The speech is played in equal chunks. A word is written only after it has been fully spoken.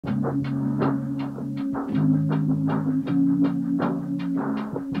Guys,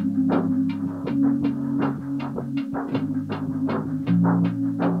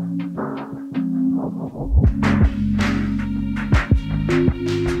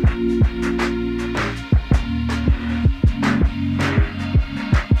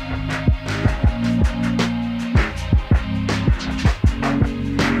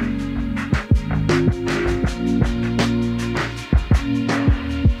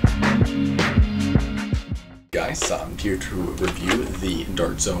 I'm here to review the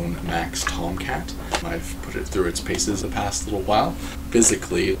Dartzone Max Tomcat. I've put it through its paces the past little while.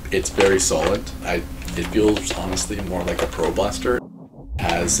 Physically, it's very solid. It feels honestly more like a Pro Blaster. It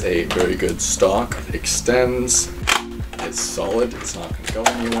has a very good stock, extends, it's solid, it's not going to go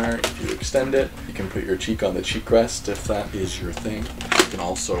anywhere. If you extend it, you can put your cheek on the cheek rest if that is your thing. You can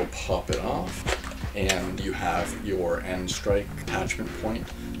also pop it off, and you have your end strike attachment point.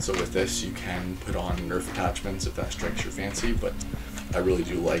 So with this you can put on Nerf attachments if that strikes your fancy, but I really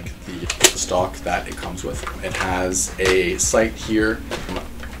do like the stock that it comes with. It has a sight here.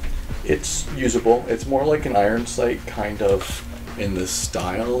 It's usable. It's more like an iron sight, kind of in the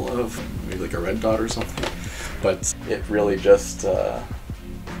style of maybe like a red dot or something, but it really just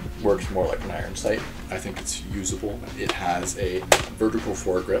works more like an iron sight. I think it's usable. It has a vertical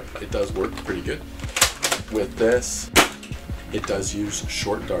foregrip. It does work pretty good. With this, it does use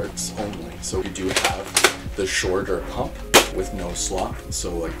short darts only. So you do have the shorter pump with no slop.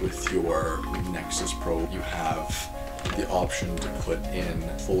 So like with your Nexus Pro, you have the option to put in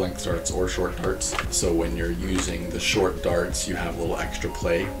full length darts or short darts. So when you're using the short darts, you have a little extra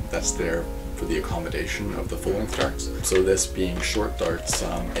play that's there for the accommodation of the full length darts. So this being short darts,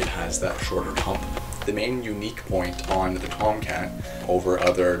 it has that shorter pump. The main unique point on the Tomcat over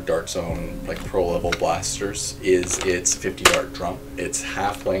other Dartzone like pro level blasters is its 50 dart drum. It's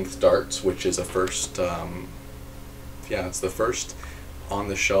half length darts, which is a first, it's the first on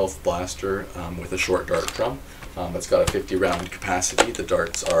the shelf blaster with a short dart drum. It's got a 50 round capacity. The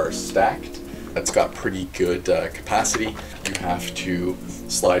darts are stacked. It's got pretty good capacity. You have to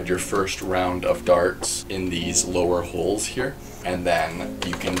slide your first round of darts in these lower holes here, and then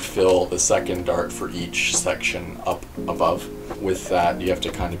you can fill the second dart for each section up above. With that, you have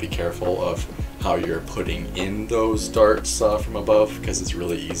to kind of be careful of how you're putting in those darts from above, because it's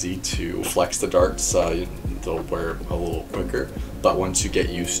really easy to flex the darts. They'll wear a little quicker, but once you get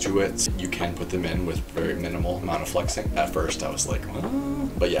used to it, you can put them in with very minimal amount of flexing. At first I was like,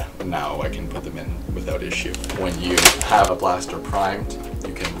 what? But yeah, now I can put them in without issue. When you have a blaster primed,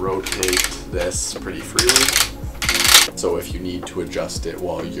 you can rotate this pretty freely. So if you need to adjust it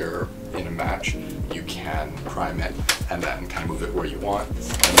while you're in a match, you can prime it and then kind of move it where you want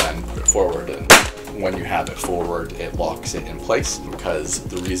and then put it forward. And when you have it forward, it locks it in place, because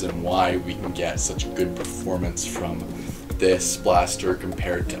the reason why we can get such good performance from this blaster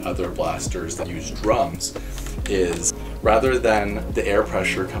compared to other blasters that use drums is, rather than the air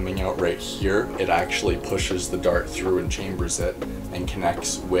pressure coming out right here, it actually pushes the dart through and chambers it and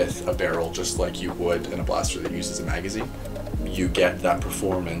connects with a barrel just like you would in a blaster that uses a magazine. You get that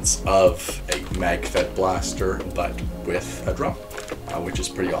performance of a mag-fed blaster but with a drum, which is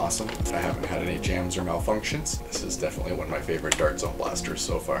pretty awesome. I haven't had any jams or malfunctions. This is definitely one of my favorite Dartzone blasters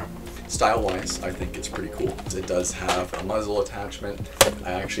so far. Style-wise, I think it's pretty cool. It does have a muzzle attachment.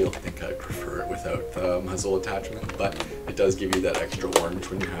 I actually think I prefer it without the muzzle attachment, but it does give you that extra orange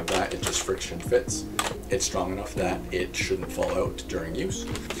when you have that. It just friction fits. It's strong enough that it shouldn't fall out during use.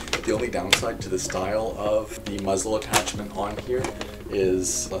 The only downside to the style of the muzzle attachment on here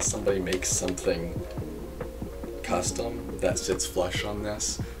is, unless somebody makes something custom that sits flush on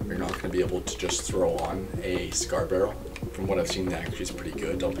this, you're not going to be able to just throw on a scar barrel. From what I've seen, the accuracy is pretty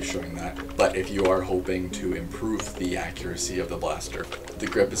good. I'll be showing that. But if you are hoping to improve the accuracy of the blaster, the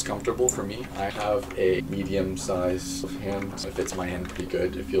grip is comfortable for me. I have a medium size hand. It fits my hand pretty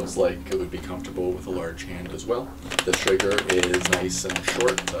good. It feels like it would be comfortable with a large hand as well. The trigger is nice and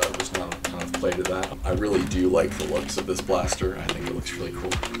short. There's not a ton of play to that. I really do like the looks of this blaster. I think it looks really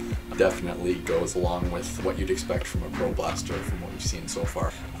cool. Definitely goes along with what you'd expect from a pro blaster from what we've seen so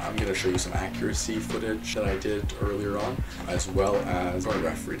far. I'm going to show you some accuracy footage that I did earlier on, as well as our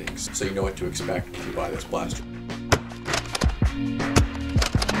ref readings, so you know what to expect if you buy this blaster.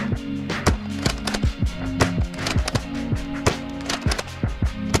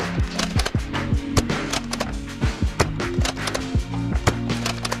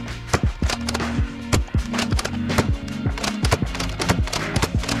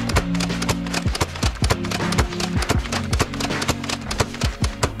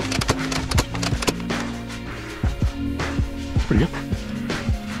 Pretty good.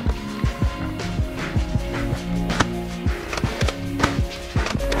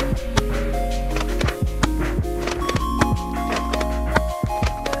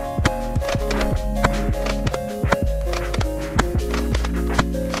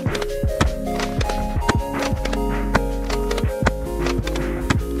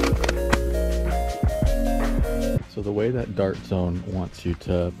 that Dartzone wants you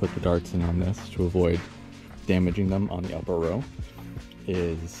to put the darts in on this to avoid damaging them on the upper row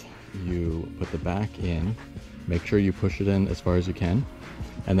is you put the back in, make sure you push it in as far as you can,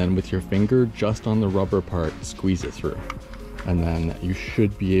 and then with your finger just on the rubber part, squeeze it through. And then you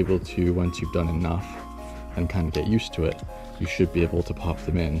should be able to, once you've done enough and kind of get used to it, you should be able to pop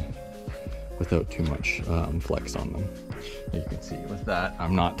them in without too much flex on them. You can see with that,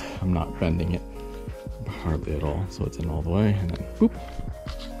 I'm not bending it hardly at all, so it's in all the way, and then boop.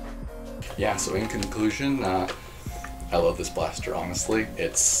 Yeah, so in conclusion, I love this blaster, honestly.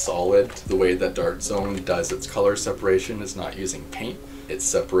 It's solid. The way that Dartzone does its color separation is not using paint. It's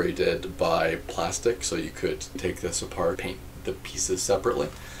separated by plastic, so you could take this apart, paint the pieces separately.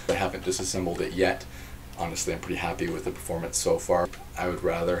 I haven't disassembled it yet. Honestly, I'm pretty happy with the performance so far. I would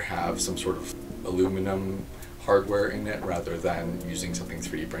rather have some sort of aluminum hardware in it rather than using something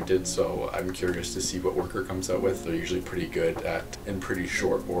 3D printed, so I'm curious to see what Worker comes out with. They're usually pretty good at, in pretty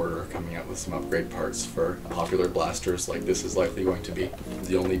short order, coming out with some upgrade parts for popular blasters like this is likely going to be.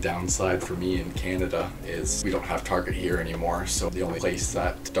 The only downside for me in Canada is we don't have Target here anymore, so the only place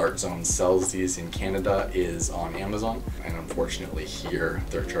that Dartzone sells these in Canada is on Amazon, and unfortunately here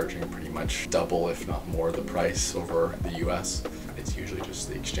they're charging pretty much double if not more the price over the US. It's usually just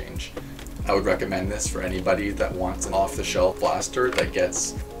the exchange. I would recommend this for anybody that wants an off-the-shelf blaster that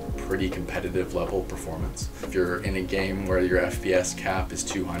gets pretty competitive level performance. If you're in a game where your FPS cap is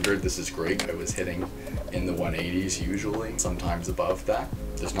 200, this is great. I was hitting in the 180s usually, sometimes above that.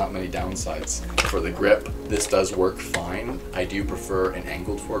 There's not many downsides. For the grip, this does work fine. I do prefer an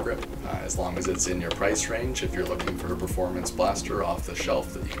angled foregrip, as long as it's in your price range. If you're looking for a performance blaster off the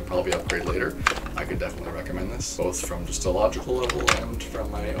shelf that you can probably upgrade later, I could definitely recommend this, both from just a logical level and from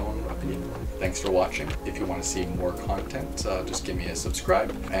my own opinion. Thanks for watching. If you want to see more content, just give me a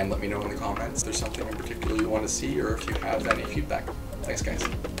subscribe and let me know in the comments if there's something in particular you want to see or if you have any feedback. Thanks, guys.